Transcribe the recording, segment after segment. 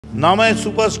Now I am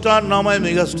superstar, now I am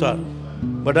megastar.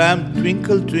 But I am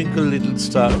twinkle twinkle little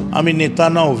star. আমি নেতা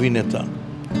না অভিনেতা,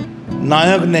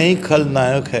 নায়ক নেই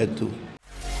খলনায়ক है तू।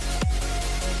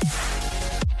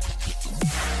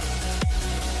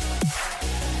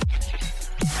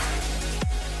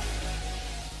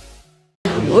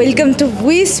 Welcome to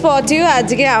wespotyou।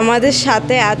 আজকে আমাদের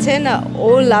সাথে আছেন ও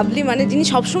লাভলি, মানে যিনি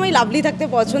সবসময় লাভলি থাকতে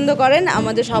পছন্দ করেন,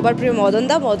 আমাদের সবার প্রিয়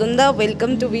মদনদা। মদনদা,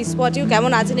 ওয়েলকাম টু wespotyou।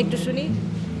 কেমন আছেন একটু শুনি।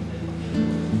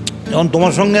 যখন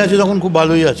তোমার সঙ্গে আছি তখন খুব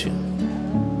ভালোই আছি।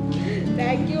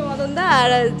 Thank you মদনদা। আর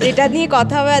যেটা নিয়ে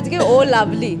কথা হবে আজকে, ও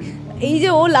লাভলি। এই যে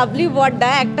ও লাভলি ওয়ার্ডটা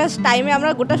একটা টাইমে আমরা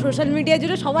গোটা সোশ্যাল মিডিয়া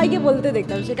জুড়ে সবাইকে বলতে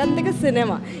দেখতাম, সেখান থেকে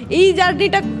সিনেমা। এই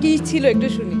জার্নিটা কী ছিল একটু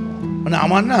শুনি। মানে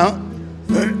আমার না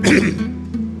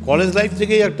কলেজ লাইফ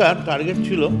থেকেই একটা টার্গেট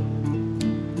ছিল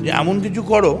যে এমন কিছু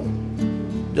করো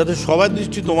যাতে সবার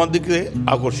দৃষ্টি তোমার দিকে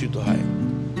আকর্ষিত হয়।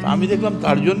 আমি দেখলাম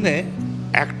তার জন্যে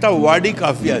একটা ওয়ার্ডই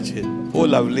কাফি আছে, ও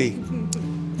লাভলি।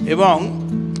 এবং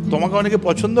তোমাকে অনেকে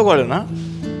পছন্দ করে না,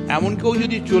 এমন কেউ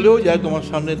যদি চলেও যায় তোমার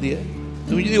সামনে দিয়ে,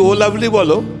 তুমি যদি ও লাভলি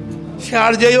বলো, সে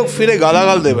আর যাই হোক ফিরে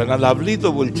গালাগাল দেবে না, লাভলি তো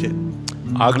বলছে,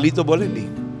 আগলি তো বলেনি।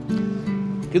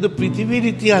 কিন্তু পৃথিবীর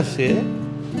ইতিহাসে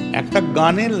একটা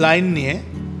গানের লাইন নিয়ে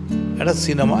একটা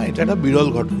সিনেমা, এটা একটা বিরল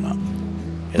ঘটনা।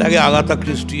 এর আগে আগাথা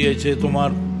ক্রিস্টি হয়েছে, তোমার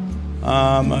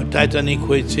টাইটানিক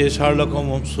হয়েছে, শার্লক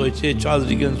হোমস হয়েছে, চার্লস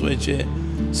ডিকেন্স হয়েছে,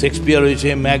 শেক্সপিয়ার হয়েছে,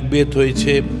 ম্যাকবেথ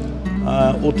হয়েছে,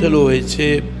 ওথেলো হয়েছে,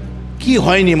 কি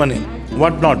হয়নি মানে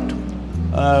হোয়াট নট।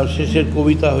 শেষের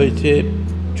কবিতা হয়েছে,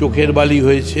 চোখের বালি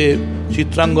হয়েছে,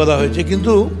 চিত্রাঙ্গদা হয়েছে,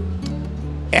 কিন্তু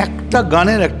একটা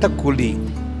গানের একটা কলি।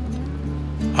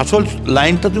 আসল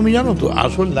লাইনটা তুমি জানো তো?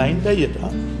 আসল লাইনটাই যেটা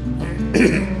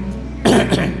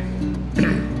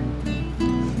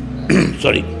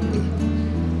সরি,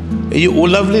 এই যে ও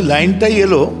লাভলি লাইনটাই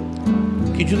এলো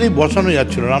কিছুতেই বসানো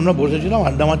যাচ্ছিল না। আমরা বসেছিলাম,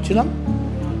 আড্ডা মারছিলাম,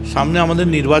 সামনে আমাদের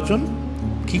নির্বাচন,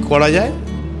 কি করা যায়।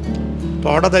 তো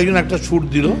হঠাৎ একজন একটা সুর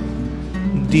দিল,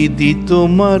 দিদি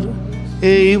তোমার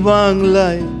এই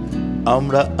বাংলায়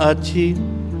আমরা আছি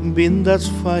বিন্দাস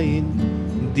ফাইন,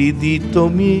 দিদি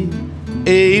তুমি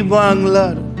এই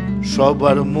বাংলার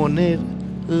সবার মনের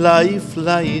লাইফ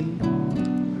লাইন।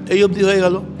 এই অবধি হয়ে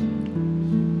গেল।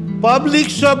 পাবলিক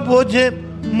সব বোঝে,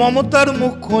 মমতার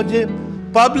মুখ খোঁজে,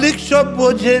 পাবলিক সব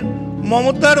বোঝে,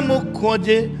 মমতার মুখ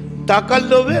খোঁজে, টাকার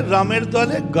লোভে রামের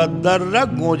দলে গাদ্দাররা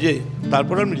গোঁজে।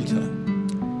 তারপর আর মিলছে না।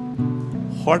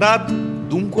 হঠাৎ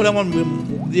দুম করে আমার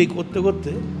মুখ দিয়ে করতে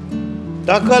করতে,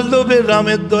 টাকার লোভে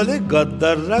রামের দলে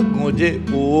গাদ্দাররা গোঁজে,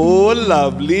 ও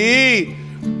লাভলি।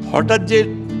 হঠাৎ যে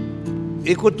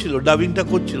করছিল, ডাবিংটা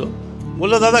করছিল,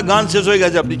 বললো দাদা গান শেষ হয়ে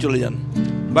গেছে, আপনি চলে যান,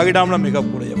 বাকিটা আমরা মেকআপ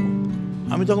করে যাব।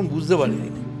 আমি তখন বুঝতে পারিনি।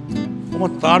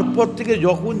 আমার তারপর থেকে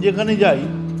যখন যেখানে যাই,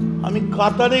 আমি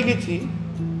কাতারে গেছি,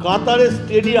 কাতারের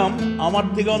স্টেডিয়াম আমার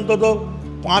থেকে অন্তত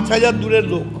 5000 দূরের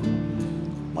লোক।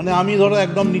 মানে আমি ধরো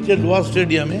একদম নিচের লোয়ার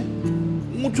স্টেডিয়ামে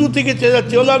উঁচু থেকে চেয়ে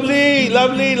যাচ্ছে, ও লাভলি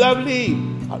লাভলি লাভলি।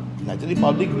 আর ন্যাচারালি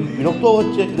পাবলিক বিরক্ত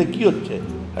হচ্ছে, এটা কী হচ্ছে,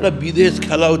 একটা বিদেশ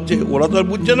খেলা হচ্ছে, ওরা তো আর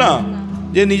বুঝছে না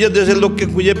যে নিজের দেশের লোককে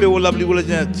খুঁজে পেয়ে ও লাভলি বলে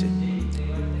চেঁচাচ্ছে।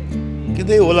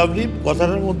 কিন্তু এই ও লাভলি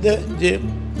কথাটার মধ্যে যে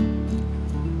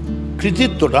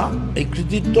কৃতিত্বটা, এই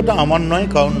কৃতিত্বটা আমার নয়,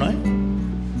 কারণ নয়।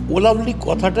 ও লাভলি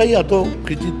কথাটাই এত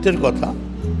কৃতিত্বের কথা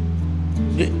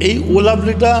যে এই ও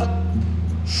লাভলিটা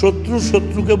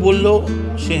শত্রুকে বললেও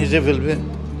সে হেসে ফেলবে,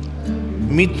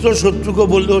 মিত্র শত্রুকে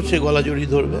বললেও সে গলা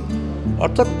জড়িয়ে ধরবে।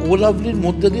 অর্থাৎ ও লাভলির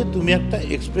মধ্যে দিয়ে তুমি একটা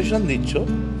এক্সপ্রেশন দিচ্ছ।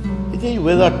 এই যে এই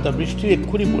ওয়েদারটা, বৃষ্টি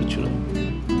এক্ষুনি পড়ছিল,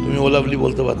 তুমি ও লাভলি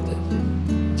বলতে পারতে।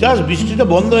 জাস্ট বৃষ্টিটা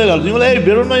বন্ধ হয়ে গেল, তুমি বলে এই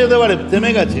বেরোনো যেতে পারে,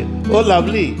 থেমে গেছে, ও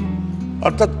লাভলি।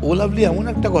 অর্থাৎ ও লাভলি এমন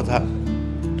একটা কথা,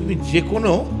 তুমি যে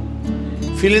কোনো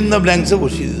ফিল ইন দ্য ব্ল্যাঙ্কসে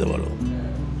বসিয়ে দিতে পারো।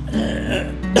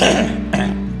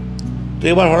 তো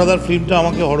এবার হরদার ফিল্মটা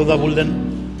আমাকে হরদা বললেন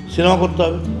সিনেমা করতে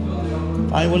হবে।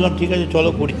 আমি বললাম ঠিক আছে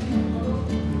চলো করি।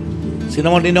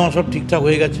 সিনেমা টিনে আমার সব ঠিকঠাক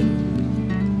হয়ে গেছে।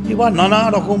 এবার নানা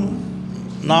রকম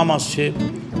নাম আসছে,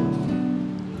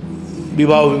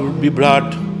 বিবাহ বিভ্রাট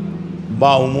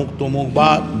বা অমুক তমুক বা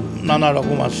নানা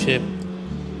রকম আসছে।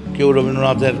 কেউ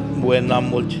রবীন্দ্রনাথের বইয়ের নাম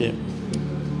বলছে।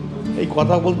 এই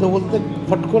কথা বলতে বলতে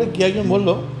ফট করে কে একজন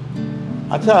বললো,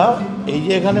 আচ্ছা এই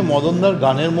যে এখানে মদনদার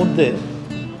গানের মধ্যে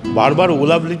বারবার ও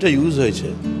লাভলিটা ইউজ হয়েছে,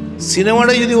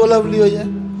 সিনেমাটাই যদি ও লাভলি হয়ে যায়।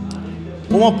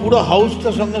 তোমার পুরো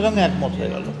হাউসটার সঙ্গে সঙ্গে একমত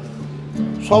হয়ে গেল,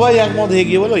 সবাই একমত হয়ে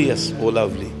গিয়ে বলো ইয়েস ও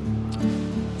লাভলি।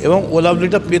 এবং ও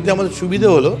লাভলিটা পেতে আমাদের সুবিধে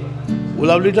হলো, ও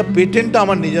লাভলিটা পেটেন্টটা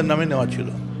আমার নিজের নামে নেওয়া ছিল,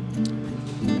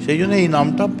 সেই জন্য এই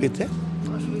নামটা পেতে।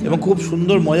 এবং খুব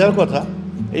সুন্দর মজার কথা,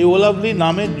 এই ও লাভলি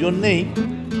নামের জন্যেই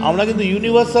আমরা কিন্তু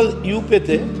ইউনিভার্সাল ইউ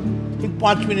পেতে ঠিক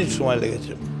 5 মিনিট সময়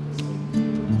লেগেছে।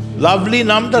 লাভলি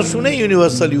নামটা শুনে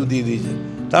ইউনিভার্সাল ইউ দিয়ে দিয়েছে,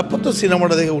 তারপর তো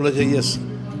সিনেমাটা দেখে বলেছে ইয়েস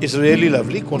ইটস রিয়েলি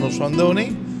লাভলি, কোনো সন্দেহ নেই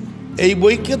এই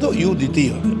বইকে তো ইউ দিতেই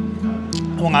হবে।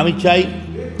 এবং আমি চাই,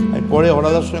 আমি পরে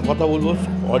হরাদার সঙ্গে কথা বলবো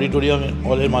অডিটোরিয়ামে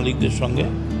হলের মালিকদের সঙ্গে,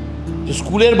 যে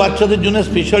স্কুলের বাচ্চাদের জন্য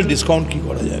স্পেশাল ডিসকাউন্ট কী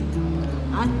করা যায়।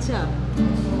 আচ্ছা,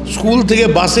 স্কুল থেকে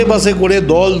বাসে বাসে করে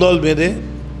দল দল বেঁধে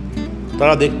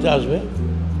তারা দেখতে আসবে।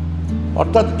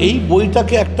 অর্থাৎ এই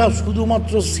বইটাকে একটা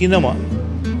শুধুমাত্র সিনেমা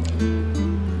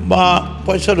বা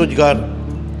পয়সা রোজগার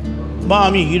বা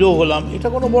আমি হিরো হলাম, এটা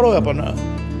কোনো বড় ব্যাপার না।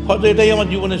 হয়তো এটাই আমার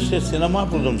জীবনের শেষ সিনেমা,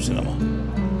 প্রথম সিনেমা,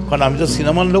 কারণ আমি তো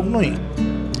সিনেমার লোক নই,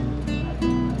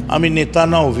 আমি নেতা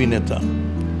না অভিনেতা,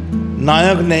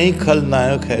 নায়ক নেই খল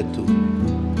নায়ক হ্যায় তু।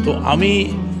 তো আমি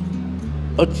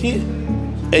হচ্ছি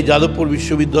এই যাদবপুর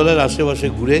বিশ্ববিদ্যালয়ের আশেপাশে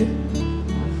ঘুরে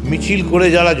মিছিল করে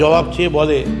যারা জবাব চেয়ে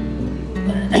বলে,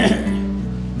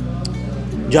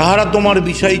 যাহারা তোমার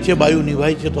বিষাইছে বায়ু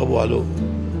নিভাইছে তব আলো,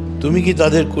 তুমি কি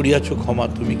তাদের করিয়াছ ক্ষমা,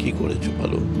 তুমি কি করেছো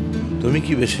ভালো, তুমি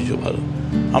কি বেসেছো ভালো।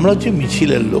 আমরা হচ্ছে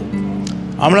মিছিলের লোক,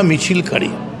 আমরা মিছিলকারী,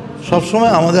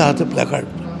 সবসময় আমাদের হাতে প্ল্যাকার্ড,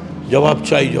 জবাব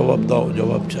চাই জবাব দাও,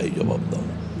 জবাব চাই জবাব দাও।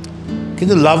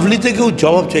 কিন্তু লাভলিতে কেউ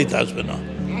জবাব চাইতে আসবে না।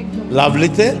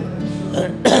 লাভলিতে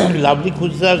লাভলি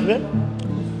খুঁজতে আসবে।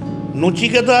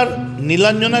 নচিকেতার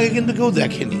নীলাঞ্জনাকে কিন্তু কেউ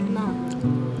দেখেনি।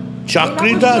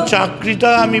 চাকরিটা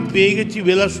আমি পেয়ে গেছি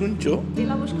বেলা শুনছো,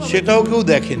 সেটাও কেউ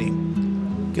দেখেনি।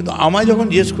 কিন্তু আমায় যখন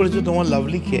জিজ্ঞেস করেছে তোমার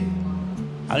লাভলিকে,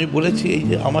 আমি বলেছি এই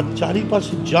যে আমার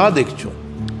চারিপাশে যা দেখছো,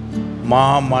 মা,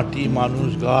 মাটি, মানুষ,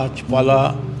 গাছপালা,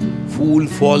 ফুল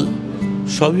ফল,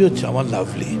 সবই হচ্ছে আমার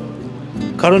লাভলি।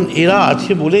 কারণ এরা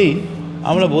আছে বলেই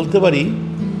আমরা বলতে পারি,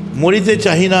 মরিতে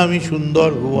চাহি না আমি সুন্দর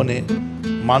ভুবনে,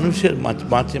 মানুষের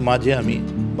মাঝে আমি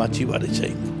বাঁচিবারে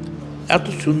চাই। এত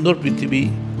সুন্দর পৃথিবী,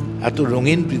 এত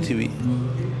রঙিন পৃথিবী,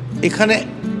 এখানে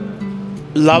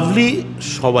লাভলি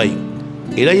সবাই,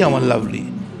 এরাই আমার লাভলি।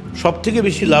 সব থেকে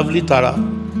বেশি লাভলি তারা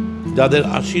যাদের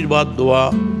আশীর্বাদ, দোয়া,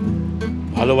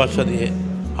 ভালোবাসা দিয়ে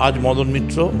আজ মদন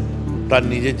মিত্র তার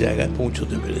নিজের জায়গায়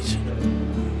পৌঁছতে পেরেছে।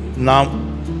 নাম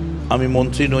আমি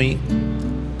মন্ত্রী নই,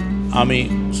 আমি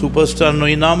সুপারস্টার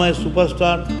নই, নাম হয়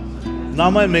সুপারস্টার,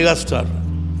 নাম হয় মেগাস্টার,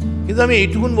 কিন্তু আমি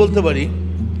এইটুকুন বলতে পারি,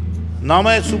 নাম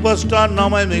হয় সুপারস্টার, নাম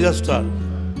হয় megastar,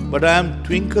 but I am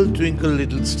twinkle twinkle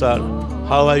little star,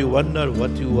 how I wonder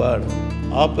what you are,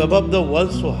 up above the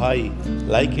world so high,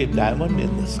 like a diamond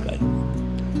in the sky.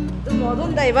 তো মদন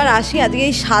দা, এবার আসি আজকে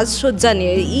এই সাজসজ্জা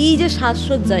নিয়ে। এই যে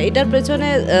সাজসজ্জা, এটার পেছনে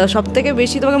সব থেকে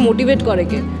বেশি তোমাকে মোটিভেট করে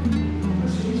কে?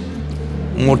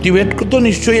 মোটিভেট তো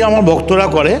নিশ্চয়ই আমার ভক্তরা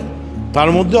করে, তার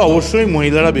মধ্যে অবশ্যই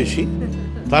মহিলারা বেশি।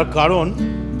 তার কারণ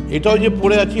এটাও যে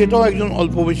পড়ে আছি, এটাও একজন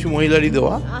অল্প বেশি মহিলারই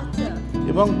দেওয়া।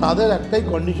 এবং তাদের একটাই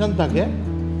কন্ডিশন থাকে,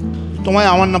 তোমায়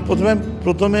আমার না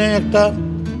প্রথমে একটা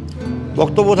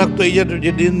বক্তব্য থাকতো, এই যে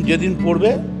যেদিন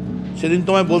পড়বে সেদিন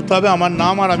তোমায় বলতে হবে আমার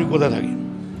নাম আর আমি কোথায় থাকি।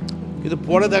 কিন্তু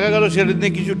পরে দেখা গেল সেদিন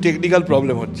নিয়ে কিছু টেকনিক্যাল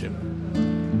প্রবলেম হচ্ছে,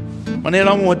 মানে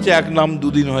এরকম হচ্ছে এক নাম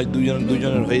দুদিন হয়,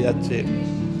 দুজনের হয়ে যাচ্ছে,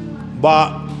 বা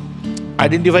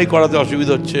আইডেন্টিফাই করাতে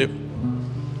অসুবিধা হচ্ছে।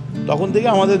 তখন থেকে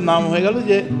আমাদের নাম হয়ে গেল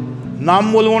যে নাম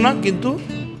বলবো না, কিন্তু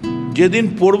যেদিন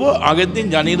পড়বো আগের দিন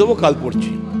জানিয়ে দেবো কাল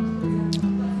পড়ছি।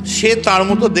 সে তার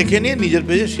মতো দেখে নিয়ে নিজের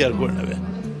পেজে শেয়ার করে নেবে,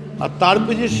 আর তার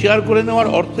পেজে শেয়ার করে নেওয়ার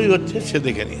অর্থই হচ্ছে সে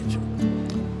দেখে নিয়েছে।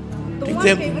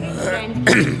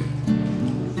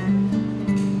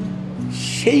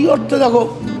 সেই অর্থে দেখো,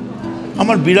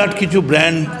 আমার বিরাট কিছু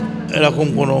ব্র্যান্ড এরকম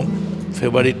কোনো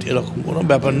ফেভারিট এরকম কোনো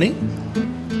ব্যাপার নেই।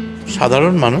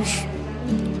 সাধারণ মানুষ,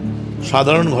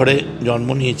 সাধারণ ঘরে জন্ম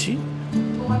নিয়েছি,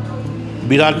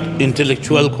 বিরাট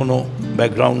ইন্টেলেকচুয়াল কোনো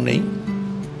ব্যাকগ্রাউন্ড নেই।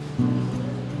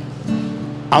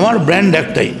 আমার ব্র্যান্ড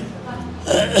একটাই,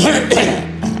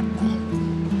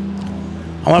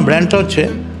 আমার ব্র্যান্ডটা হচ্ছে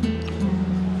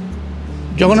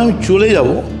যখন আমি চলে যাব,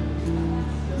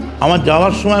 আমার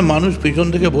যাওয়ার সময় মানুষ পেছন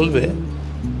থেকে বলবে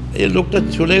এই লোকটা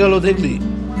চলে গেল দেখলি,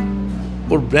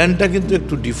 ওর ব্র্যান্ডটা কিন্তু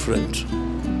একটু ডিফারেন্ট,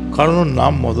 কারণ ওর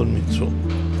নাম মদন মিত্র।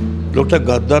 লোকটা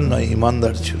গাদ্দার নয়,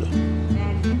 ইমানদার ছিল।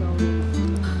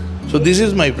 So this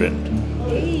is my brand.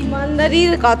 এই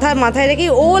ইমানদারির কথা মাথায় রেখে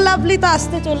ও লাভলি তো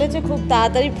আসতে চলেছে খুব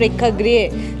তাড়াতাড়ি প্রেক্ষাগৃহে।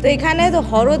 তো এখানে তো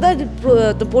হরদার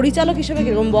পরিচালক হিসেবে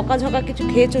কিরকম বকাঝকা কিছু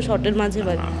খেয়েছো শর্টের মাঝে?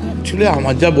 অ্যাকচুয়ালি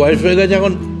আমার যা বয়স হয়ে গেছে,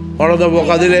 এখন হরদা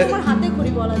বকা দিলে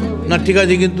না ঠিক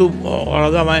আছে, কিন্তু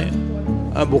হরদা আমায়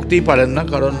বকতেই পারেন না,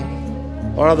 কারণ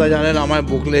হরদা জানেন আমায়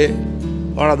বকলে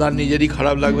হরদার নিজেরই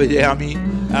খারাপ লাগবে যে আমি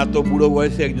এত বুড়ো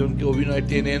বয়সে একজনকে অভিনয়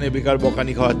টেনে এনে বেকার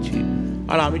বকানি খাওয়াচ্ছি।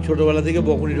 আর আমি ছোটোবেলা থেকে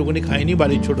বকুনি টকুনি খাইনি,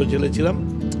 বাড়ির ছোটো ছেলে ছিলাম,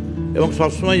 এবং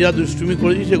সবসময় যা দুষ্টুমি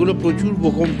করেছি সেগুলো প্রচুর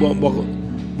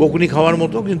বকুনি খাওয়ার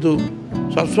মতো, কিন্তু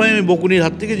সবসময় আমি বকুনির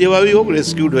হাত থেকে যেভাবেই হোক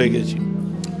রেস্কিউড হয়ে গেছি।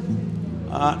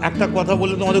 একটা কথা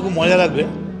বললে তোমাদের খুব মজা লাগবে।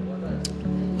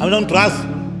 আমি যখন ক্লাস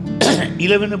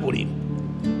 11-এ পড়ি,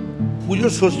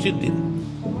 পুজোর ষষ্ঠীর দিন,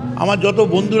 আমার যত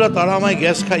বন্ধুরা তারা আমায়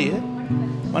গ্যাস খাইয়ে,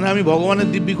 মানে আমি ভগবানের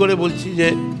দিব্যি করে বলছি যে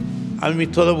আমি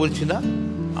মিথ্যা কথা বলছি না,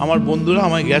 আমার বন্ধুরা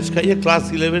আমায় গ্যাস খাইয়ে ক্লাস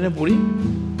 11-এ পড়ি,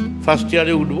 ফার্স্ট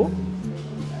ইয়ারে উঠবো,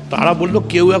 তারা বললো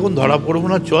কেউ এখন ধরা পড়বো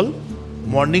না, চল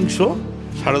মর্নিং শো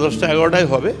 10:30-11টায়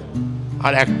হবে,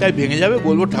 আর 1টায় ভেঙে যাবে,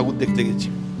 বলবো ঠাকুর দেখতে গেছি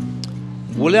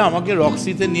বলে আমাকে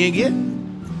রক্সিতে নিয়ে গিয়ে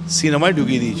সিনেমায়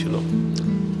ঢুকিয়ে দিয়েছিল।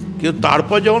 কিন্তু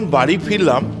তারপর যখন বাড়ি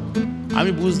ফিরলাম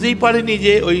আমি বুঝতেই পারিনি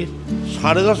যে ওই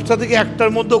 10:30 থেকে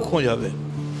 1টার মধ্যেও খোঁজ হবে।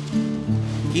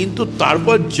 কিন্তু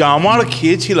তারপর জামার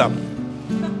খেয়েছিলাম,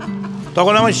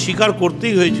 তখন আমার স্বীকার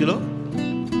করতেই হয়েছিল।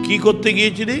 কি করতে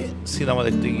গিয়েছিলি? সিনেমা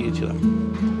দেখতে গিয়েছিলাম।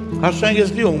 কার সঙ্গে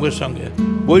গেছিলি? অঙ্কের সঙ্গে।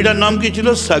 বইটার নাম কি ছিল?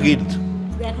 সাগিদ।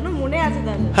 এখনো মনে আছে?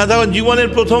 হ্যাঁ, তখন জীবনের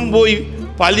প্রথম বই,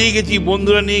 পালিয়ে গেছি,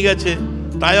 বন্ধুরা নিয়ে গেছে,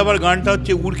 তাই আবার গানটা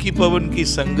হচ্ছে উড়কি পবন কি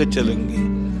সঙ্গ চলেঙ্গে।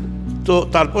 তো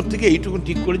তারপর থেকে এইটুকু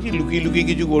ঠিক করেছি, লুকিয়ে লুকিয়ে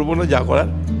কিছু করবো না, যা করার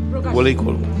বলেই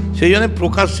করবো। সেই জন্য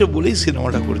প্রকাশ্যে বলেই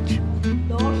সিনেমাটা করছি।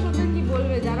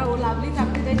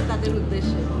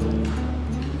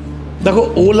 দেখো,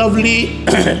 ও লাভলি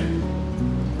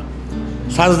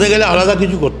সাজতে গেলে আলাদা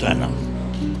কিছু করতে হয় না।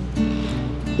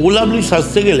 ও লাভলি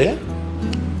সাজতে গেলে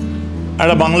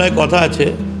একটা বাংলায় কথা আছে,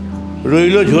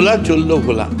 রইল ঝোলা চললো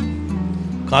ভোলা।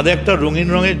 কাঁধে একটা রঙিন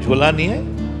রঙের ঝোলা নিয়ে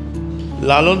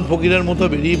লালন ফকিরের মতো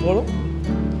বেরিয়ে পড়ো,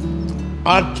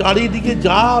 আর চারিদিকে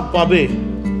যা পাবে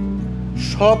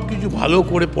সব কিছু ভালো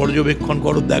করে পর্যবেক্ষণ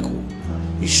করো, দেখো।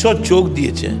 ঈশ্বর চোখ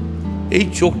দিয়েছে, এই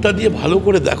চোখটা দিয়ে ভালো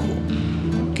করে দেখো,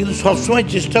 কিন্তু সবসময়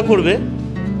চেষ্টা করবে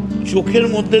চোখের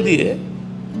মধ্যে দিয়ে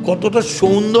কতটা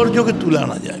সৌন্দর্যকে তুলে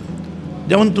আনা যায়।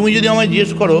 যেমন তুমি যদি আমায়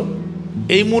জিজ্ঞেস করো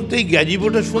এই মুহূর্তে এই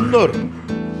গ্যাজিবোটা সুন্দর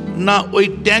না ওই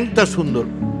ট্যাঙ্কটা সুন্দর,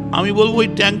 আমি বলবো ওই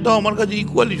ট্যাঙ্কটাও আমার কাছে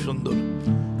ইকুয়ালি সুন্দর,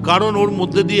 কারণ ওর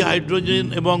মধ্যে দিয়ে হাইড্রোজেন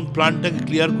এবং প্লান্টটাকে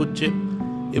ক্লিয়ার করছে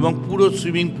এবং পুরো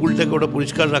সুইমিং পুলটাকে ওটা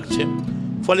পরিষ্কার রাখছে।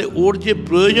 ফলে ওর যে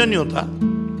প্রয়োজনীয়তা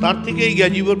তার থেকে এই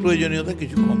গ্যাজিবোর প্রয়োজনীয়তা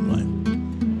কিছু কম নয়।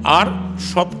 আর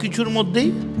সব কিছুর মধ্যেই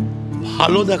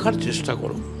ভালো দেখার চেষ্টা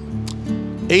করো।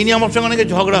 এই নিয়ে আমার সঙ্গে অনেকে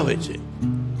ঝগড়া হয়েছে।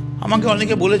 আমাকে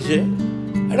অনেকে বলেছে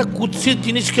একটা কুৎসিত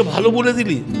জিনিসকে ভালো বলে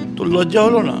দিলি, তোর লজ্জা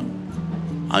হলো না?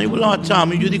 আমি বললাম আচ্ছা,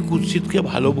 আমি যদি কুৎসিতকে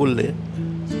ভালো বললে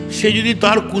সে যদি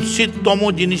তার কুৎসিততম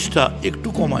জিনিসটা একটু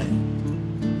কমায়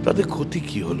তাতে ক্ষতি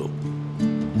কি হলো?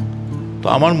 তো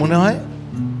আমার মনে হয়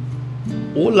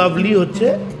ও লাভলি হচ্ছে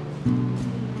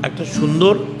একটা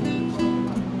সুন্দর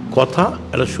কথা,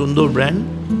 একটা সুন্দর ব্র্যান্ড,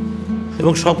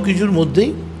 এবং সব কিছুর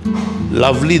মধ্যেই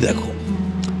লাভলি দেখো।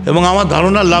 এবং আমার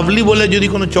ধারণা লাভলি বলে যদি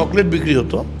কোনো চকলেট বিক্রি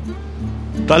হতো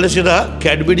তাহলে সেটা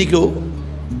ক্যাডবেরিকেও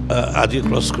আজকে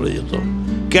ক্রস করে যেত।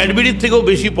 ক্যাডবেরির থেকেও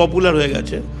বেশি পপুলার হয়ে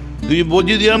গেছে।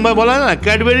 বলছি ভাই বলা না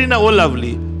ক্যাডবেরি না ও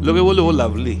লাভলি, লোকে বলে ও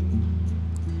lovely.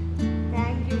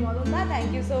 Thank you Madan the, thank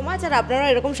you so much. আর আপনারা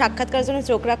এরকম সাক্ষাৎকারের জন্য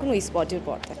চোখ রাখুন উইসপটের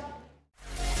পর্দায়।